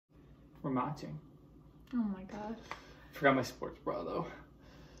We're matching. Oh my god. Forgot my sports bra though.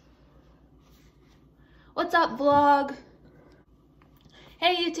 What's up, vlog?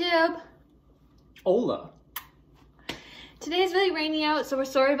 Hey, YouTube. Hola. Today's really rainy out, so we're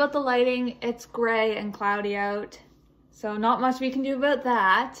sorry about the lighting. It's gray and cloudy out, so not much we can do about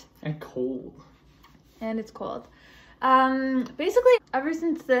that. And cold. And it's cold. Basically, ever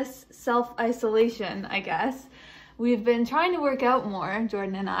since this self-isolation, I guess, we've been trying to work out more,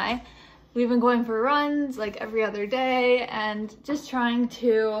 Jordan and I. We've been going for runs like every other day and just trying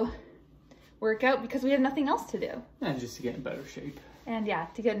to work out because we have nothing else to do. And just to get in better shape. And yeah,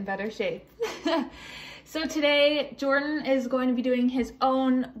 to get in better shape. So today, Jordan is going to be doing his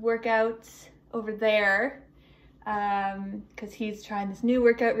own workouts over there because he's trying this new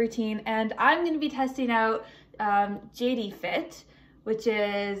workout routine, and I'm going to be testing out J80FIT, which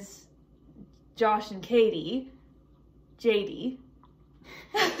is Josh and Katie, JD.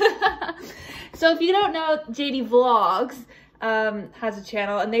 So if you don't know, JD Vlogs has a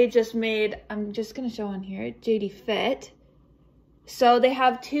channel, and they just made, I'm just going to show on here, J80FIT. So they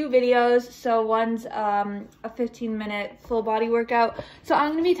have two videos. So one's a 15-minute full body workout. So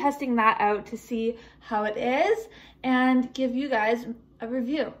I'm going to be testing that out to see how it is and give you guys a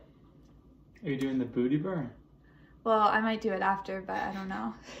review. Are you doing the booty burn? Well, I might do it after, but I don't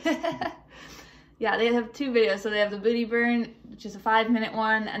know. Yeah, they have two videos. So they have the booty burn, which is a 5-minute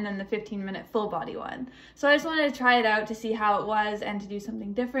one, and then the 15-minute full body one. So I just wanted to try it out to see how it was and to do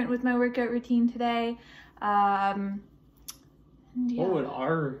something different with my workout routine today. Yeah. What would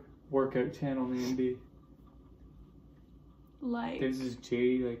our workout channel name be? Like, This is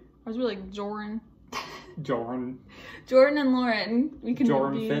J, like... I was really like Jordan. Jordan. Jordan and Lauren. We can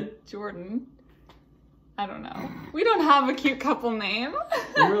Jordan be Fit. Jordan. I don't know. We don't have a cute couple name.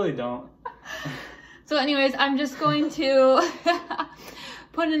 We really don't. So anyways, I'm just going to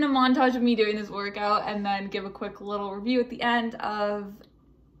put in a montage of me doing this workout and then give a quick little review at the end of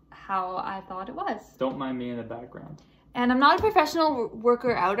how I thought it was. Don't mind me in the background. And I'm not a professional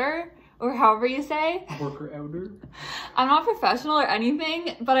worker-outer, or however you say. Worker-outer? I'm not professional or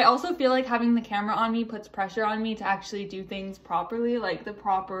anything, but I also feel like having the camera on me puts pressure on me to actually do things properly, like the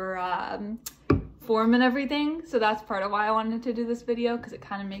proper form and everything. So that's part of why I wanted to do this video, because it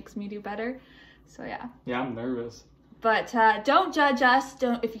kind of makes me do better. So yeah. Yeah, I'm nervous. But don't judge us.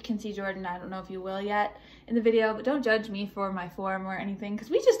 If you can see Jordan, I don't know if you will yet in the video, but don't judge me for my form or anything,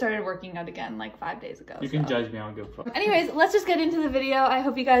 because we just started working out again like 5 days ago. You can judge me on good fuck. Anyways, let's just get into the video. I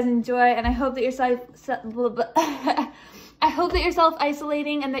hope you guys enjoy, and I hope that you're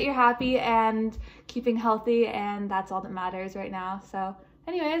self-isolating and that you're happy and keeping healthy, and that's all that matters right now. So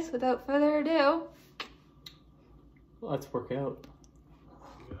anyways, without further ado, Let's work out.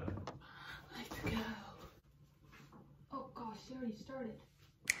 let's go. Oh gosh, she already started.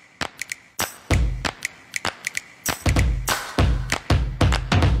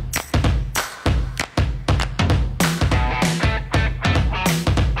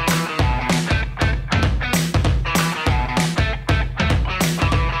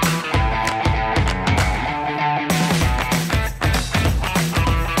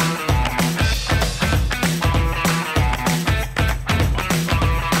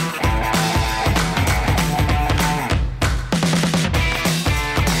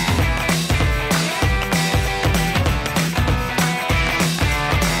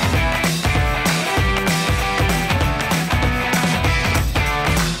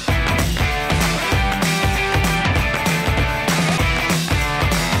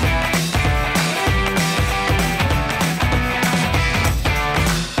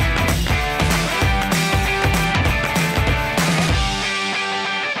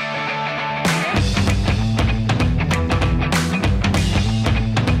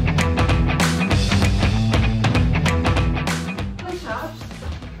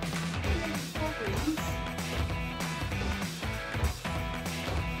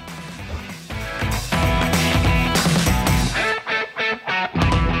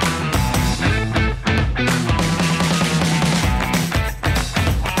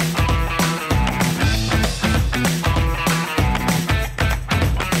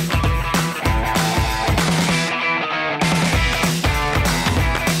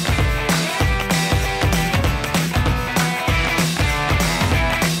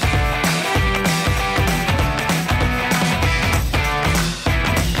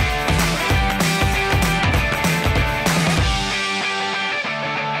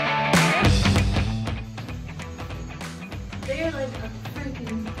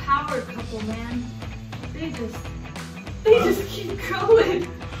 They just keep going.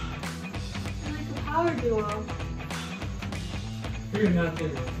 They're like a power duo. You're not there.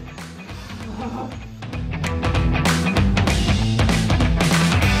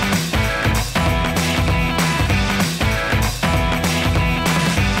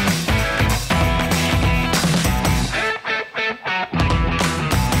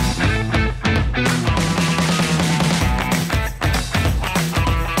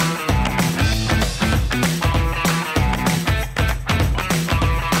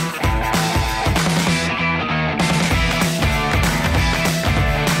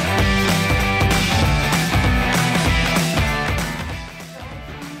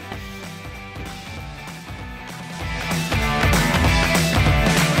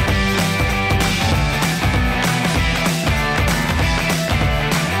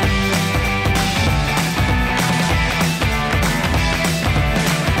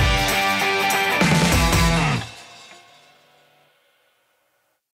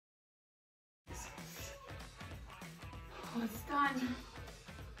 Oh, it's done.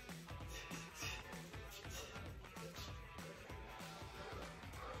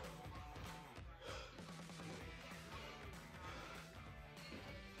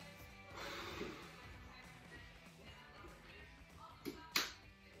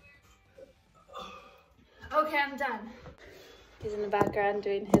 Okay, I'm done. He's in the background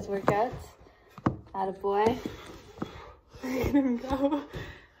doing his workouts. Attaboy. Look at him go.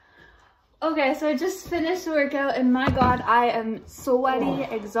 Okay, so I just finished the workout and my God, I am sweaty,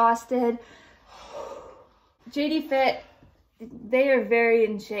 exhausted. J80 Fit, they are very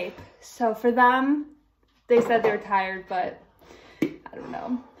in shape. So for them, they said they were tired, but I don't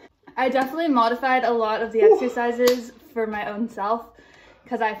know. I definitely modified a lot of the exercises for my own self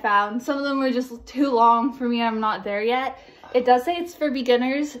because I found some of them were just too long for me. I'm not there yet. It does say it's for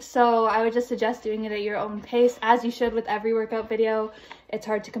beginners, so I would just suggest doing it at your own pace, as you should with every workout video. It's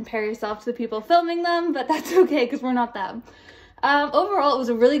hard to compare yourself to the people filming them, but that's okay because we're not them. Overall, it was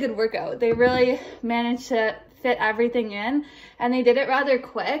a really good workout. They really managed to fit everything in, and they did it rather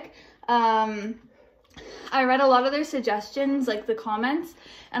quick. I read a lot of their suggestions, like the comments,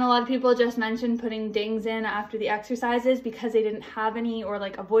 and a lot of people just mentioned putting dings in after the exercises because they didn't have any, or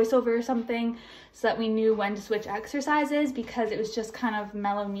like a voiceover or something, so that we knew when to switch exercises, because it was just kind of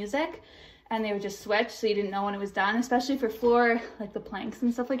mellow music and they would just switch, so you didn't know when it was done, especially for floor, like the planks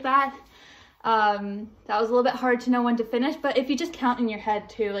and stuff like that. That was a little bit hard to know when to finish, but if you just count in your head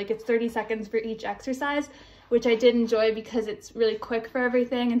too, like it's 30 seconds for each exercise, which I did enjoy because it's really quick for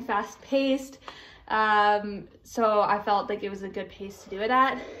everything and fast paced. So I felt like it was a good pace to do it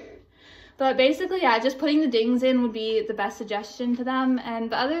at. But basically, yeah, just putting the dings in would be the best suggestion to them.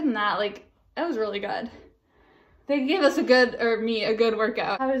 But other than that, like, it was really good. They gave us a good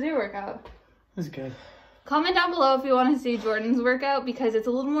workout. How was your workout? It was good. Comment down below if you want to see Jordan's workout because it's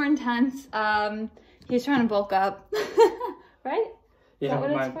a little more intense. He's trying to bulk up, right?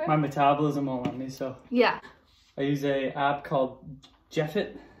 Yeah, my metabolism won't let me, so. Yeah. I use a app called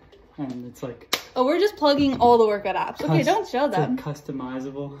J80FIT'S, and it's like... Oh, we're just plugging all the workout apps. Okay, don't show them. It's like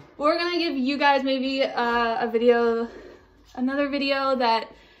customizable. We're gonna give you guys maybe another video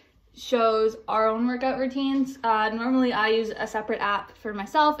that shows our own workout routines. Normally I use a separate app for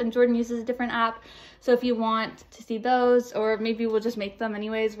myself and Jordan uses a different app. So if you want to see those, or maybe we'll just make them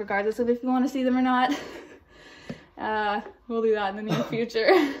anyways, regardless of if you want to see them or not. We'll do that in the near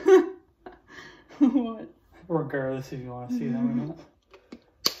future. What? Regardless if you want to see them or not.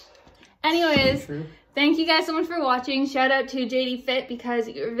 Anyways, thank you guys so much for watching. Shout out to J80 Fit because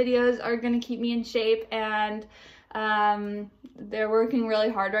your videos are going to keep me in shape, and they're working really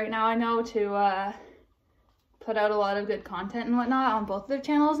hard right now, I know, to put out a lot of good content and whatnot on both of their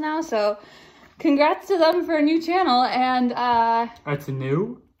channels now. So congrats to them for a new channel. And it's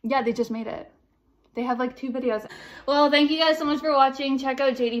new? Yeah, they just made it. They have like 2 videos. Well, thank you guys so much for watching. Check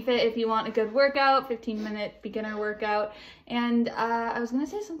out J80 Fit if you want a good workout, 15-minute beginner workout. And I was gonna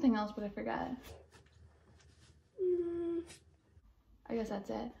say something else, but I forgot. I guess that's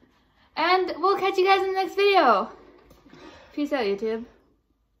it. And we'll catch you guys in the next video. Peace out, YouTube.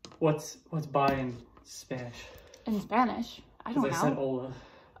 What's bye in Spanish? In Spanish? I don't know. I said hola.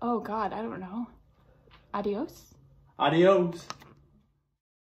 Oh God, I don't know. Adios? Adios.